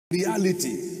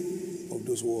reality of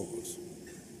those words.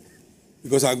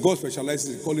 Because our God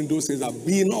specializes in calling those things that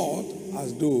be not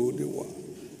as though they were.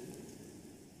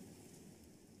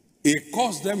 He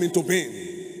caused them into being.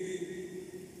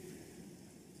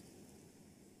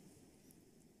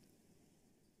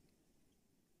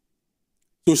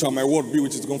 So shall my word be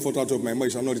which is gone forth out of my mouth,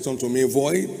 it shall not return to me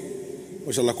void,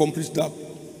 but shall accomplish that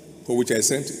for which I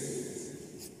sent it.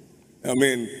 I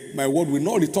mean, my word will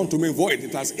not return to me void.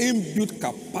 It has inbuilt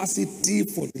capacity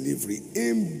for delivery.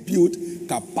 Inbuilt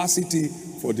capacity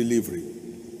for delivery.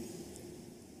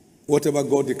 Whatever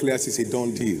God declares is a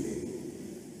done deal.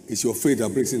 It's your faith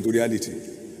that brings into reality.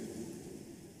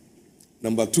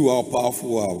 Number two, our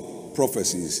powerful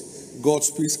prophecies. God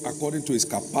speaks according to his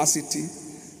capacity,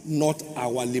 not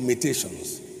our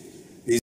limitations.